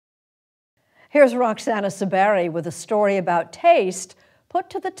Here's Roxana Saberi with a story about taste put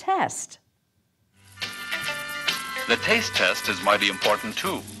to the test. The taste test is mighty important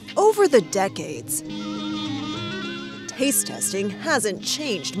too. Over the decades, taste testing hasn't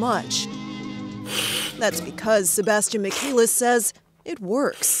changed much. That's because Sebastian Michaelis says it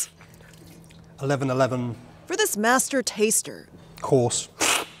works. 11-11. For this master taster, Course.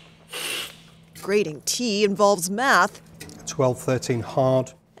 grading tea involves math 12-13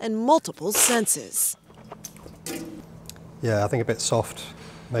 hard. and multiple senses. Yeah, I think a bit soft,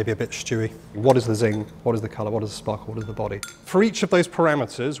 maybe a bit stewy. What is the zing? What is the colour? What is the sparkle? What is the body? For each of those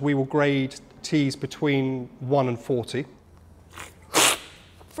parameters, we will grade teas between 1 and 40.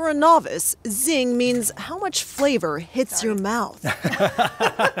 For a novice, zing means how much flavor hits your mouth.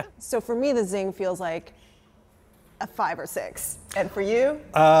 So for me, the zing feels like a 5 or 6. And for you?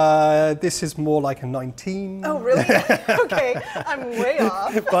 This is more like a 19. Oh, really? Okay, I'm way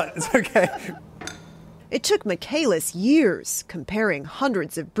off. But it's okay. It took Michaelis years, comparing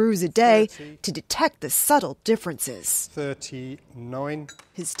hundreds of brews a day, to detect the subtle differences. 39.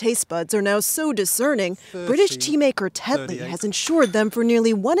 His taste buds are now so discerning, 30, British tea maker Tetley 38. has insured them for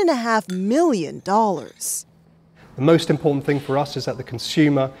nearly $1.5 million. The most important thing for us is that the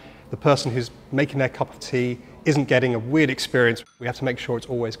consumer, the person who's making their cup of tea, isn't getting a weird experience. We have to make sure it's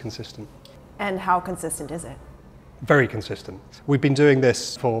always consistent. And how consistent is it? Very consistent. We've been doing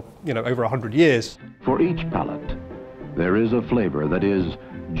this for, over 100 years. For each palate, there is a flavor that is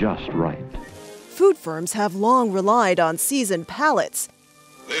just right. Food firms have long relied on seasoned palates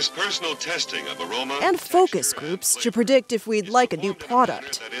This personal testing of aroma and focus texture, groups and to flavor predict if we'd is like a the new form of matter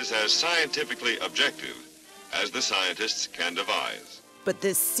product. that is as scientifically objective as the scientists can devise. But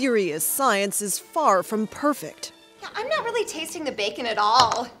this serious science is far from perfect. Yeah, I'm not really tasting the bacon at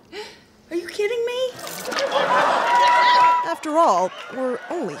all. Are you kidding me? After all, we're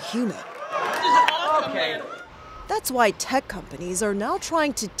only human. Okay. That's why tech companies are now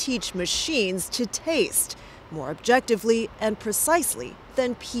trying to teach machines to taste more objectively and precisely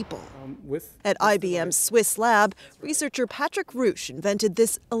than people. At IBM's Swiss lab, researcher Patrick Ruche invented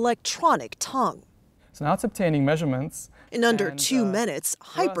this electronic tongue. So now it's obtaining measurements. In under 2 minutes,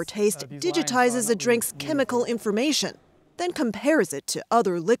 Hypertaste digitizes a drink's chemical information, then compares it to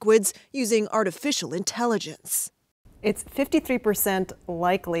other liquids using artificial intelligence. It's 53%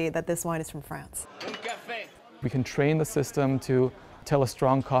 likely that this wine is from France. We can train the system to tell a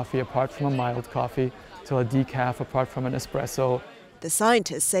strong coffee apart from a mild coffee, tell a decaf apart from an espresso. The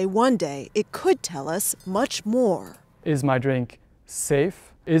scientists say one day it could tell us much more. Is my drink safe?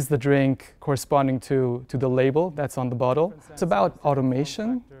 Is the drink corresponding to the label that's on the bottle? It's about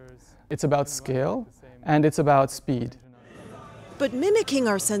automation, it's about scale, and it's about speed. But mimicking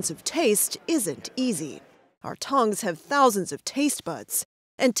our sense of taste isn't easy. Our tongues have thousands of taste buds.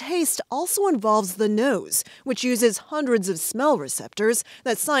 And taste also involves the nose, which uses hundreds of smell receptors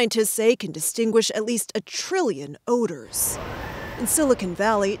that scientists say can distinguish at least 1 trillion odors. In Silicon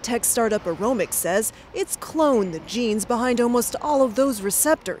Valley, tech startup Aromic says it's cloned the genes behind almost all of those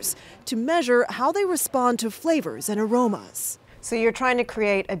receptors to measure how they respond to flavors and aromas. So you're trying to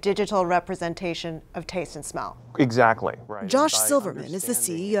create a digital representation of taste and smell. Exactly. Right. Josh By Silverman is the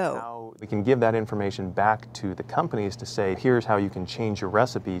understanding CEO. how we can give that information back to the companies to say, here's how you can change your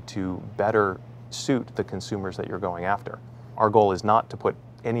recipe to better suit the consumers that you're going after. Our goal is not to put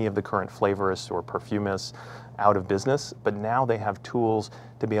any of the current flavorists or perfumists out of business, but now they have tools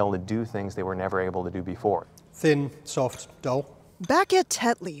to be able to do things they were never able to do before. Thin, soft, dull. Back at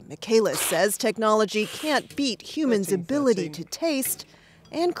Tetley, Michaelis says technology can't beat humans' 13, ability 13. to taste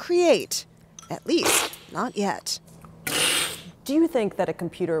and create. At least, not yet. Do you think that a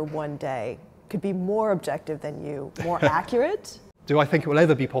computer one day could be more objective than you, more accurate? Do I think it will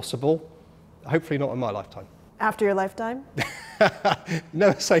ever be possible? Hopefully not in my lifetime. After your lifetime?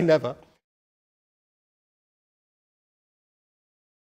 Never say never.